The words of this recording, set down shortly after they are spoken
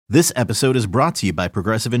This episode is brought to you by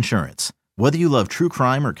Progressive Insurance. Whether you love true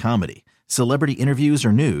crime or comedy, celebrity interviews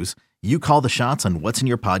or news, you call the shots on what's in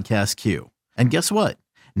your podcast queue. And guess what?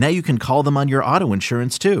 Now you can call them on your auto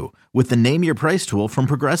insurance too with the Name Your Price tool from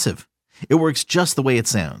Progressive. It works just the way it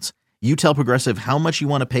sounds. You tell Progressive how much you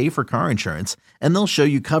want to pay for car insurance, and they'll show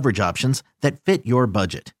you coverage options that fit your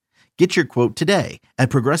budget. Get your quote today at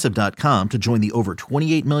Progressive.com to join the over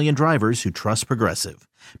 28 million drivers who trust Progressive.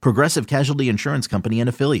 Progressive Casualty Insurance Company and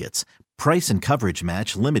Affiliates. Price and coverage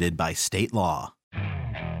match limited by state law.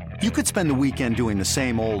 You could spend the weekend doing the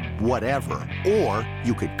same old whatever, or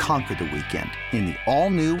you could conquer the weekend in the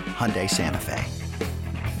all-new Hyundai Santa Fe.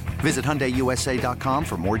 Visit HyundaiUSA.com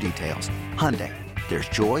for more details. Hyundai, there's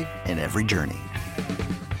joy in every journey.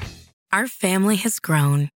 Our family has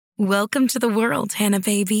grown. Welcome to the world, Hannah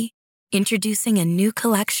baby. Introducing a new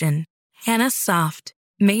collection, Hannah Soft,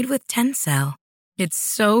 made with Tencel. It's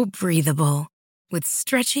so breathable, with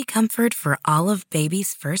stretchy comfort for all of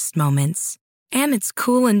baby's first moments. And it's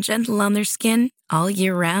cool and gentle on their skin all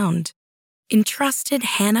year round. Entrusted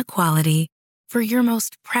Hannah quality for your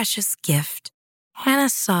most precious gift. Hannah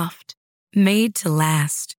Soft, made to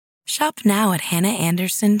last. Shop now at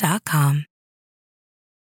hannahanderson.com.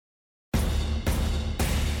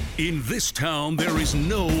 In this town, there is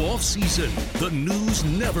no off-season. The news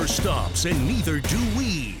never stops, and neither do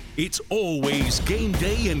we. It's always game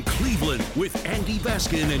day in Cleveland with Andy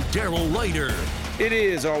Baskin and Daryl Ryder. It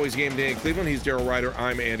is always game day in Cleveland. He's Daryl Ryder.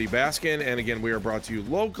 I'm Andy Baskin. And again, we are brought to you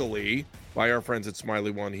locally by our friends at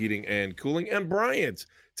Smiley One Heating and Cooling and Bryant.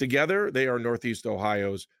 Together, they are Northeast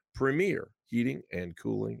Ohio's premier heating and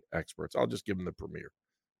cooling experts. I'll just give them the premier.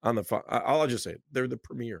 I'll just say it. They're the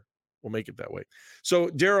premier. We'll make it that way. So,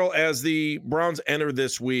 Daryl, as the Browns enter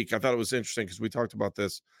this week, I thought it was interesting because we talked about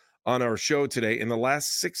this on our show today. In the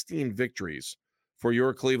last 16 victories for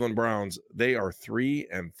your Cleveland Browns, they are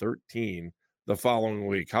 3-13 the following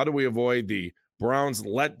week. How do we avoid the Browns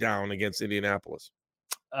letdown against Indianapolis?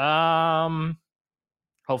 Hopefully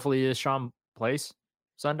Deshaun plays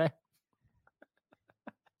Sunday.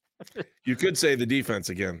 You could say the defense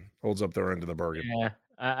again holds up their end of the bargain. Yeah,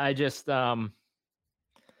 I just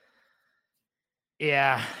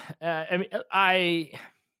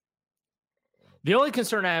the only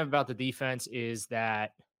concern I have about the defense is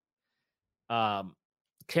that can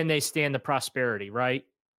they stand the prosperity, right?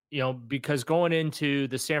 You know, because going into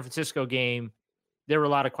the San Francisco game, there were a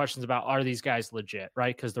lot of questions about, are these guys legit,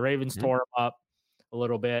 right? Because the Ravens tore them up a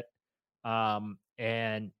little bit, and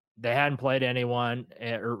they hadn't played anyone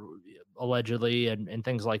allegedly and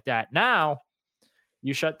things like that. Now,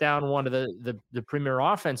 you shut down one of the premier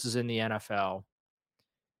offenses in the NFL,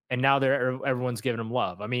 and now everyone's giving them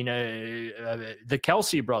love. I mean, the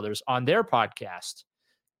Kelsey brothers on their podcast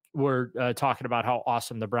were talking about how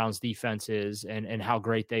awesome the Browns defense is and how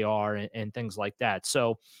great they are and things like that.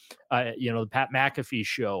 So, the Pat McAfee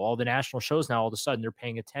show, all the national shows now, all of a sudden they're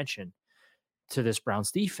paying attention to this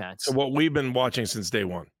Browns defense. So what we've been watching since day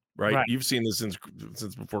one, right? You've seen this since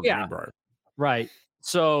before Greenbrier. Right.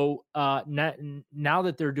 So now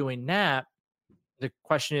that they're doing that, the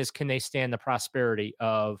question is, can they stand the prosperity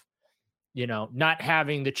of, not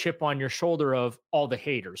having the chip on your shoulder of all the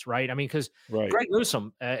haters, right? I mean, because Greg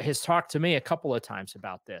Newsome has talked to me a couple of times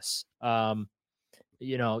about this. They're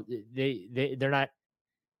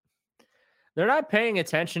not paying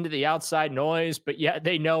attention to the outside noise, but yet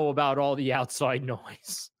they know about all the outside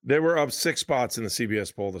noise. They were up 6 spots in the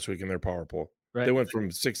CBS poll this week in their power poll. Right. They went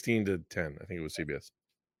from 16 to 10. I think it was CBS.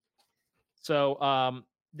 So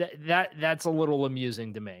that's a little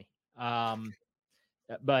amusing to me.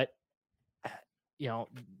 But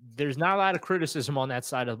there's not a lot of criticism on that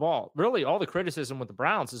side of the ball. Really, all the criticism with the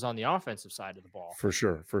Browns is on the offensive side of the ball. For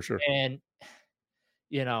sure. And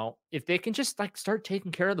if they can just start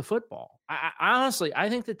taking care of the football, I honestly, I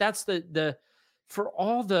think that's the for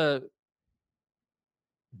all the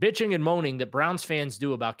bitching and moaning that Browns fans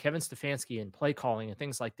do about Kevin Stefanski and play calling and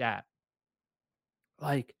things like that.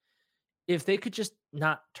 Like, if they could just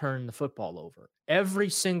not turn the football over every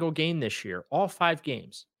single game this year, all 5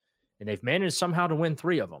 games, and they've managed somehow to win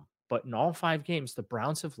 3 of them, but in all 5 games, the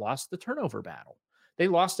Browns have lost the turnover battle. They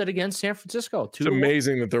lost it against San Francisco. It's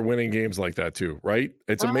amazing that they're winning games like that too, right?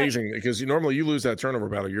 It's amazing because normally you lose that turnover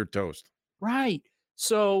battle, you're toast. Right.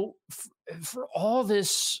 So for all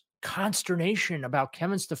this consternation about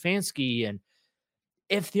Kevin Stefanski, and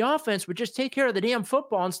if the offense would just take care of the damn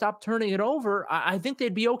football and stop turning it over, I think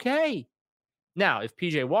they'd be okay. Now, if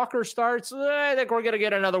PJ Walker starts, I think we're going to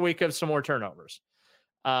get another week of some more turnovers.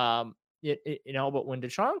 But when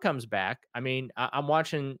Deshaun comes back, I mean, I'm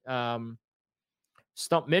watching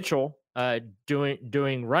Stump Mitchell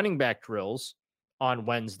doing running back drills on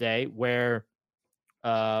Wednesday where,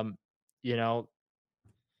 I think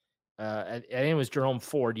it was Jerome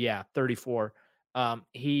Ford. Yeah. 34.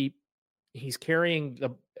 He's carrying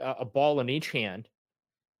a ball in each hand,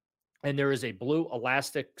 and there is a blue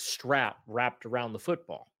elastic strap wrapped around the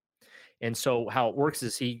football. And so how it works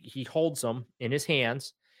is he holds them in his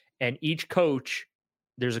hands, and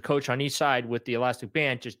there's a coach on each side with the elastic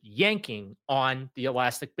band just yanking on the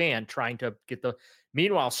elastic band, trying to get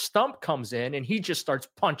meanwhile, Stump comes in and he just starts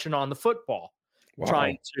punching on the football,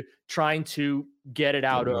 Wow. trying to get it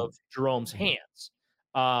out of Jerome's hands.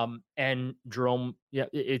 And Jerome,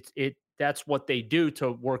 that's what they do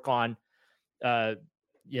to work on,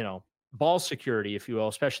 ball security, if you will,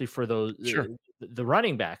 especially for those the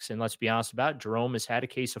running backs. And let's be honest about it, Jerome has had a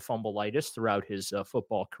case of fumbleitis throughout his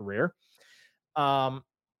football career.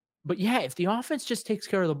 But yeah, if the offense just takes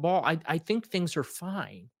care of the ball, I think things are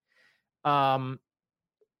fine.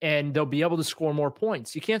 And they'll be able to score more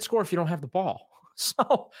points. You can't score if you don't have the ball.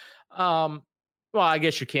 So, well, I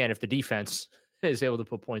guess you can if the defense is able to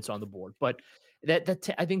put points on the board. But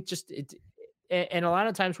I think and a lot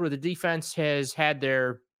of times where the defense has had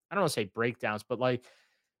their, I don't want to say breakdowns, but like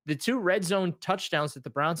the 2 red zone touchdowns that the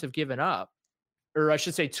Browns have given up, or I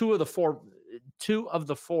should say 2 of the 4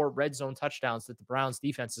 red zone touchdowns that the Browns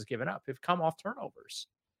defense has given up have come off turnovers.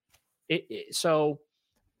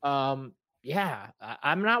 Yeah,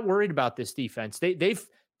 I'm not worried about this defense. They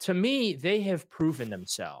have proven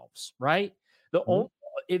themselves, right?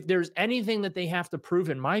 If there's anything that they have to prove,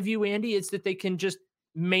 in my view, Andy, it's that they can just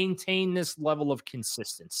maintain this level of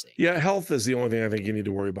consistency. Yeah, health is the only thing I think you need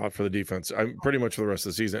to worry about for the defense. I'm pretty much for the rest of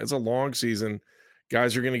the season. It's a long season.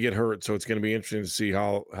 Guys are going to get hurt, so it's going to be interesting to see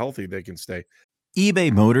how healthy they can stay.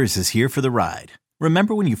 eBay Motors is here for the ride.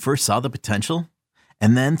 Remember when you first saw the potential?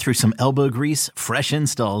 And then through some elbow grease, fresh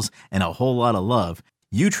installs, and a whole lot of love,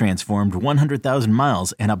 you transformed 100,000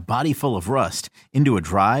 miles and a body full of rust into a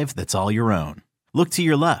drive that's all your own. Look to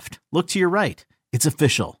your left. Look to your right. It's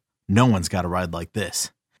official. No one's got a ride like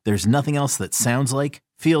this. There's nothing else that sounds like,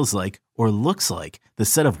 feels like, or looks like the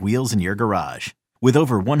set of wheels in your garage. With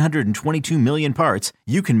over 122 million parts,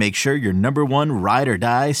 you can make sure your number one ride or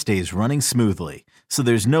die stays running smoothly. So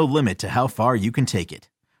there's no limit to how far you can take it.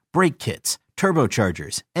 Brake kits,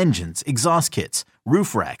 turbochargers, engines, exhaust kits,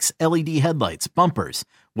 roof racks, LED headlights, bumpers,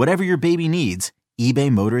 whatever your baby needs,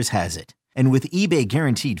 eBay Motors has it. And with eBay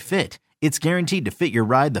Guaranteed Fit, it's guaranteed to fit your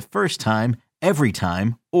ride the first time, every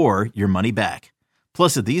time, or your money back.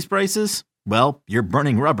 Plus at these prices, well, you're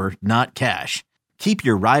burning rubber, not cash. Keep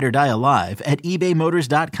your ride or die alive at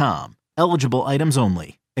ebaymotors.com. Eligible items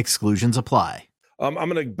only. Exclusions apply. I'm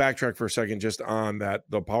going to backtrack for a second just on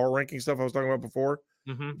the power ranking stuff I was talking about before.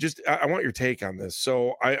 Mm-hmm. I want your take on this.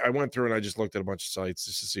 So I went through and I just looked at a bunch of sites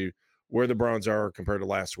just to see where the Browns are compared to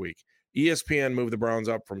last week. ESPN moved the Browns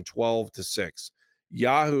up from 12 to 6.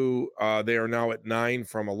 Yahoo, they are now at 9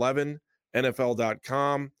 from 11.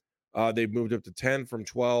 NFL.com, they've moved up to 10 from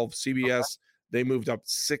 12. CBS, they moved up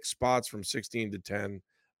 6 spots from 16 to 10.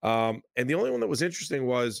 And the only one that was interesting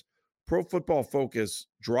was Pro Football Focus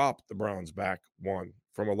dropped the Browns back 1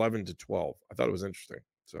 from 11 to 12. I thought it was interesting.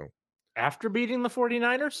 So after beating the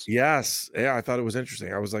 49ers? Yes. Yeah, I thought it was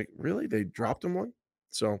interesting. I was like, really? They dropped him 1?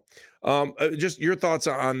 So just your thoughts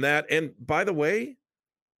on that. And by the way,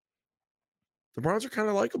 the Browns are kind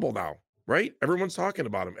of likable now, right? Everyone's talking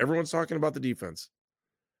about them. Everyone's talking about the defense.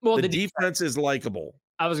 Well, the defense is likable.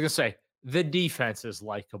 I was going to say, the defense is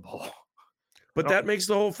likable. But that makes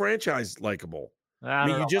the whole franchise likable. I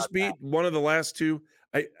mean, you just beat one of the last 2.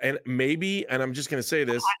 And I'm just going to say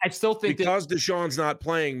this. I still think because Deshaun's not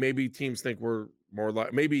playing, maybe teams think we're more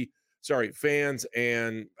like fans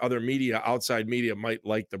and other media, outside media might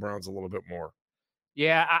like the Browns a little bit more.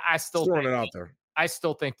 Yeah, I still throwing it out there. I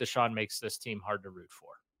still think Deshaun makes this team hard to root for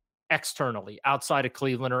externally, outside of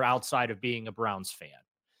Cleveland or outside of being a Browns fan.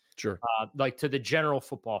 Sure. Like to the general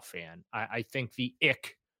football fan, I think the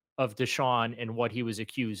ick of Deshaun and what he was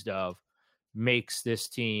accused of makes this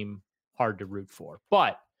team hard to root for.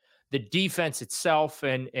 But the defense itself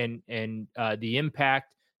and the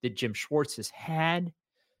impact that Jim Schwartz has had,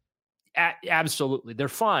 absolutely, they're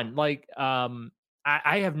fun. Like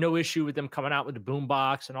I have no issue with them coming out with the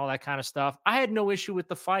boombox and all that kind of stuff. I had no issue with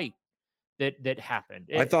the fight that happened.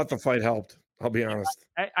 I thought the fight helped. I'll be honest.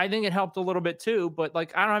 I think it helped a little bit too, but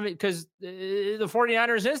like I don't have it because the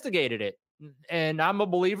 49ers instigated it, and I'm a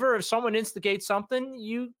believer if someone instigates something,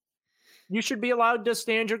 you should be allowed to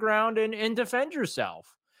stand your ground and defend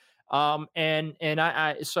yourself. And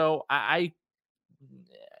I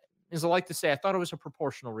as I like to say, I thought it was a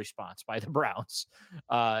proportional response by the Browns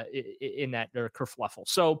in that kerfluffle.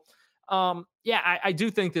 So I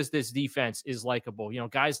do think this defense is likable.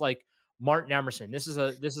 Guys like Martin Emerson. This is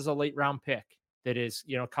a late round pick that is,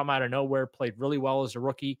 come out of nowhere, played really well as a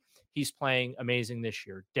rookie. He's playing amazing this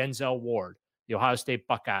year. Denzel Ward, the Ohio State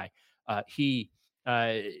Buckeye. He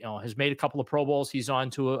has made a couple of Pro Bowls. He's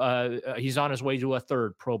on his way to a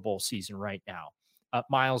third Pro Bowl season right now.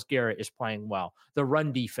 Myles Garrett is playing well. The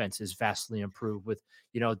run defense is vastly improved with,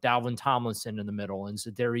 Dalvin Tomlinson in the middle and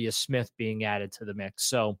Zadarius Smith being added to the mix.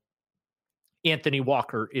 So Anthony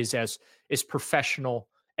Walker is as professional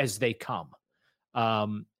as they come.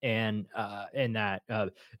 Jeremiah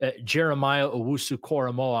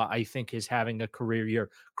Owusu-Koramoah, I think, is having a career year.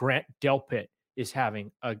 Grant Delpit is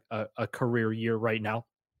having a career year right now.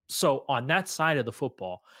 So on that side of the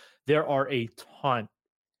football, there are a ton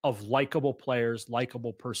of likable players,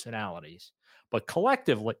 likable personalities. But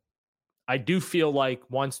collectively, I do feel like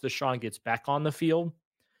once Deshaun gets back on the field,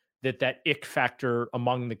 that ick factor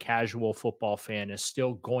among the casual football fan is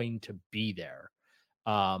still going to be there.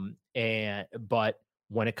 But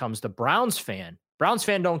when it comes to Browns fan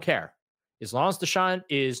don't care. As long as Deshaun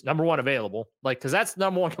is number one available, because that's the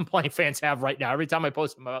number one complaint fans have right now. Every time I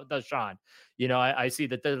post about Deshaun, I see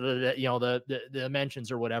that the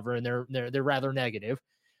mentions or whatever, and they're rather negative.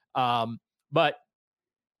 But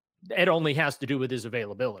it only has to do with his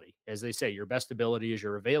availability. As they say, your best ability is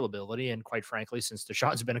your availability. And quite frankly, since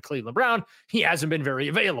Deshaun's been a Cleveland Brown, he hasn't been very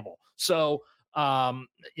available. So, for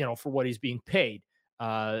what he's being paid.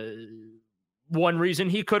 One reason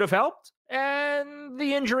he could have helped, and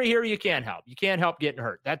the injury here, you can't help. You can't help getting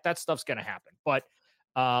hurt. That stuff's going to happen. But,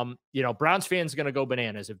 Browns fans are going to go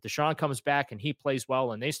bananas if Deshaun comes back and he plays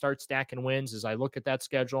well and they start stacking wins. As I look at that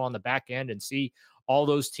schedule on the back end and see all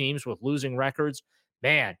those teams with losing records,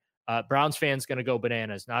 man, Browns fans going to go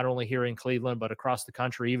bananas, not only here in Cleveland, but across the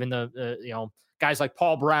country. Even the guys like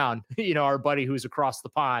Paul Brown, our buddy who's across the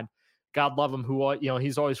pond, God love him, who,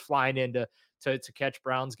 he's always flying in to catch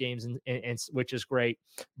Browns games and which is great.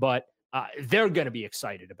 But they're going to be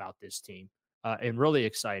excited about this team and really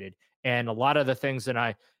excited. And a lot of the things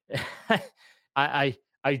that I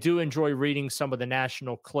do enjoy reading some of the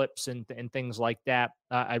national clips and things like that.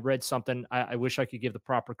 I read something. I wish I could give the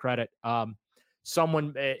proper credit.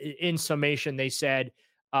 Someone in summation, they said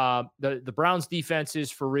the Browns defense is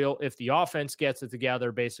for real. If the offense gets it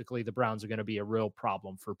together, basically the Browns are going to be a real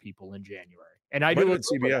problem for people in January. And I do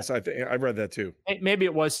CBS. I think I read that too. Maybe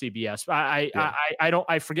it was CBS.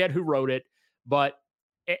 I forget who wrote it, but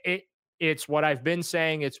it's what I've been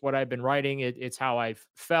saying. It's what I've been writing. It's how I've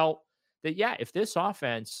felt that, if this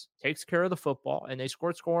offense takes care of the football and they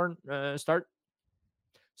start scoring.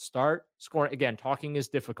 Again, talking is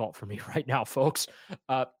difficult for me right now, folks.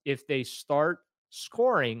 If they start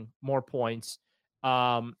scoring more points,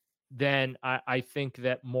 then I think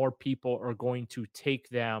that more people are going to take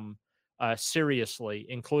them seriously,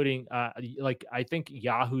 including I think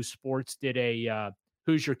Yahoo Sports did a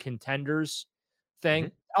Who's Your Contenders thing.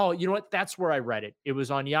 Mm-hmm. Oh, you know what? That's where I read it. It was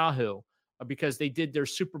on Yahoo because they did their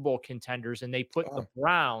Super Bowl contenders and they put the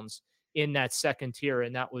Browns in that second tier.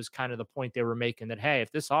 And that was kind of the point they were making, that, hey,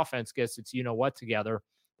 if this offense gets its together,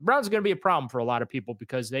 the Browns are going to be a problem for a lot of people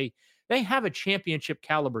because they have a championship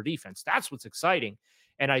caliber defense. That's what's exciting.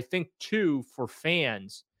 And I think too, for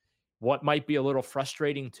fans, what might be a little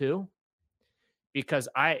frustrating too, because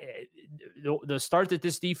the start that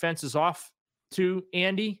this defense is off to,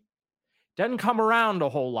 Andy, doesn't come around a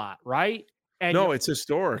whole lot, right? And no, it's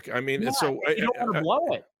historic. I mean, so you don't want to blow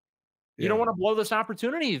it. You don't want to blow this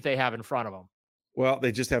opportunity that they have in front of them. Well,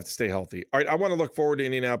 they just have to stay healthy. All right, I want to look forward to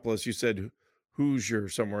Indianapolis. You said Hoosier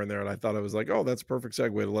somewhere in there, and I thought I was like, oh, that's a perfect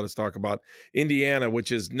segue to let us talk about Indiana,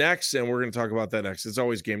 which is next, and we're going to talk about that next. It's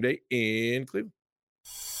always game day in Cleveland.